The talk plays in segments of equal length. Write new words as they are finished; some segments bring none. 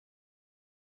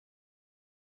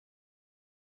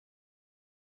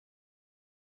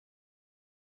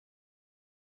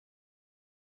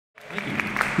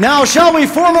Now, shall we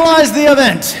formalize the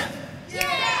event?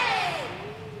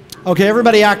 Okay,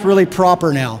 everybody act really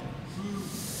proper now.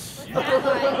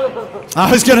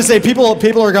 I was going to say, people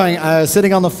are going,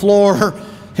 sitting on the floor.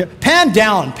 Pan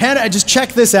down, just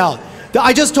check this out.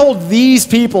 I just told these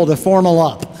people to formal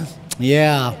up.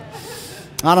 Yeah,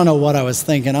 I don't know what I was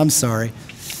thinking, I'm sorry.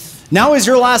 Now is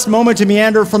your last moment to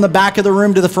meander from the back of the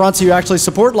room to the front so you actually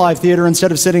support live theater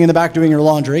instead of sitting in the back doing your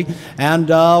laundry. And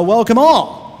welcome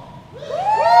all.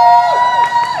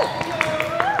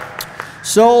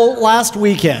 So last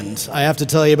weekend, I have to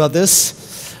tell you about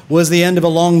this, was the end of a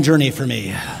long journey for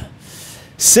me.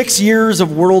 6 years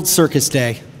of World Circus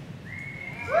Day.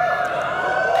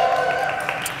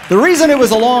 The reason it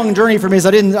was a long journey for me is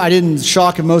I didn't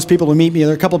shock most people who meet me.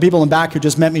 There are a couple of people in the back who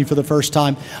just met me for the first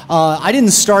time. I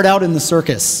didn't start out in the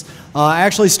circus. I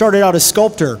actually started out as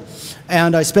sculptor,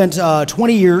 and I spent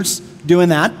 20 years doing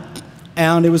that,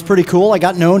 and it was pretty cool. I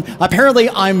got known. Apparently,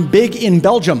 I'm big in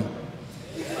Belgium.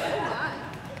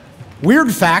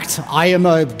 Weird fact, I am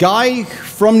a guy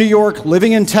from New York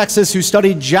living in Texas who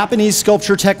studied Japanese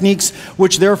sculpture techniques,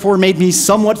 which therefore made me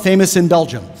somewhat famous in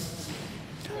Belgium.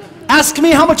 Ask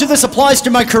me how much of this applies to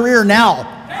my career now.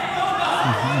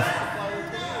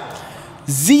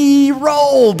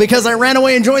 Zero, because I ran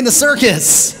away and joined the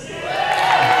circus.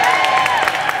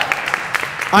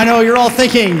 I know, you're all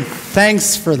thinking,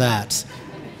 thanks for that.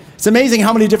 It's amazing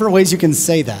how many different ways you can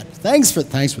say that. Thanks for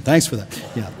that.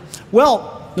 Yeah.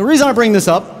 Well, the reason I bring this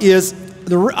up is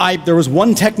there was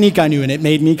one technique I knew and it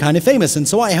made me kind of famous, and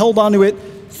so I held onto it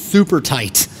super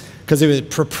tight because it was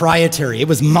proprietary. It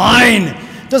was mine.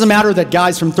 It doesn't matter that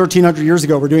guys from 1,300 years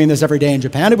ago were doing this every day in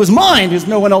Japan. It was mine because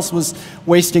no one else was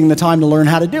wasting the time to learn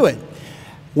how to do it.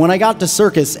 When I got to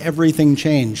circus, everything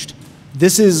changed.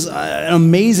 This is an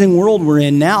amazing world we're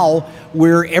in now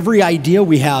where every idea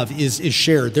we have is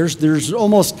shared. There's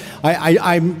almost,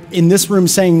 I'm in this room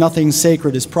saying nothing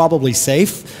sacred is probably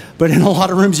safe, but in a lot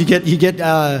of rooms you get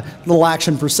little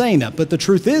action for saying that. But the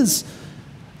truth is,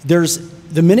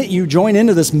 the minute you join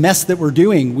into this mess that we're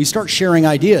doing, we start sharing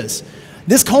ideas.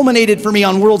 This culminated for me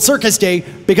on World Circus Day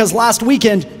because last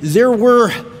weekend there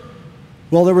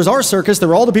was our circus, there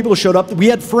were all the people who showed up. We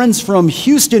had friends from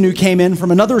Houston who came in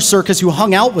from another circus who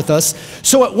hung out with us.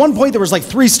 So at one point there was like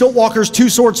 3 stilt walkers, 2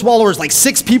 sword swallowers, like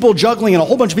 6 people juggling, and a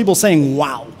whole bunch of people saying,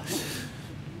 wow.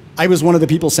 I was one of the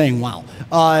people saying, wow.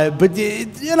 And I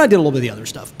did a little bit of the other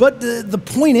stuff. But the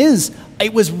point is,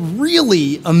 it was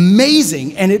really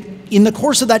amazing. And in the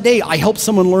course of that day, I helped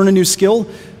someone learn a new skill.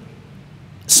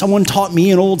 Someone taught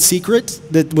me an old secret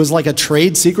that was like a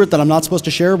trade secret that I'm not supposed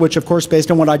to share, which of course,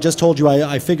 based on what I just told you,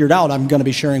 I figured out I'm going to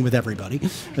be sharing with everybody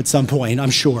at some point, I'm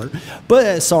sure.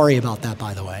 But sorry about that,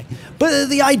 by the way. But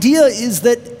the idea is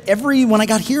that when I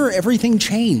got here, everything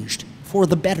changed for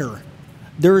the better.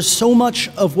 There is so much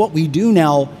of what we do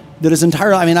now that is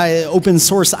entirely, open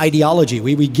source ideology.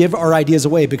 We give our ideas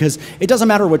away because it doesn't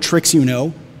matter what tricks you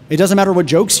know. It doesn't matter what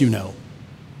jokes you know.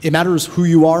 It matters who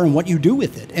you are and what you do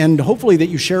with it, and hopefully that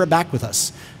you share it back with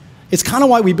us. It's kind of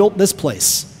why we built this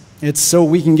place. It's so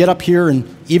we can get up here, and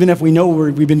even if we know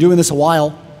we've been doing this a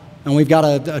while, and we've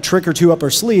got a trick or two up our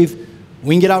sleeve,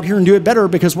 we can get out here and do it better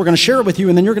because we're going to share it with you,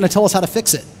 and then you're going to tell us how to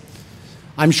fix it.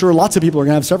 I'm sure lots of people are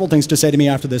going to have several things to say to me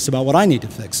after this about what I need to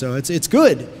fix, so it's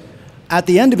good. At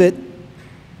the end of it,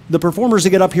 the performers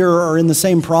that get up here are in the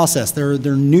same process. They're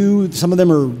new. Some of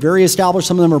them are very established.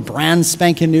 Some of them are brand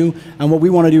spanking new. And what we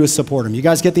want to do is support them. You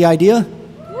guys get the idea?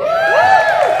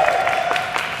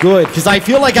 Good, because I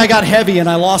feel like I got heavy and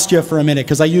I lost you for a minute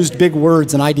because I used big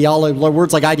words and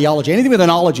words like ideology. Anything with an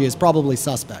ology is probably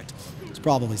suspect. It's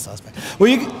probably suspect.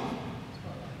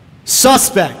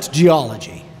 Suspect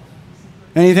geology.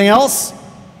 Anything else?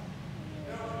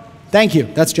 Thank you.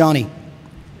 That's Johnny.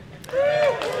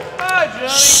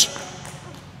 Shh.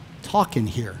 Talking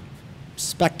here.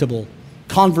 Respectable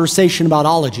conversation about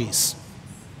ologies.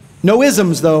 No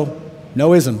isms, though.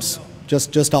 No isms.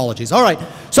 Just ologies. All right.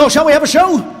 So, shall we have a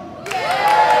show?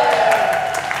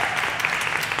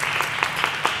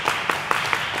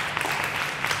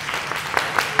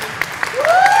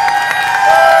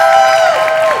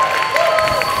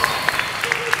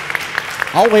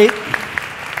 I'll wait.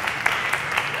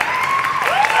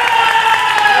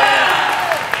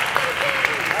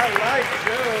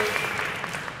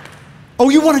 Oh,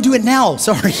 you want to do it now?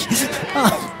 Sorry.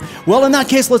 Well, in that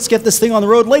case, let's get this thing on the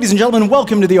road. Ladies and gentlemen,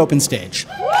 welcome to the open stage.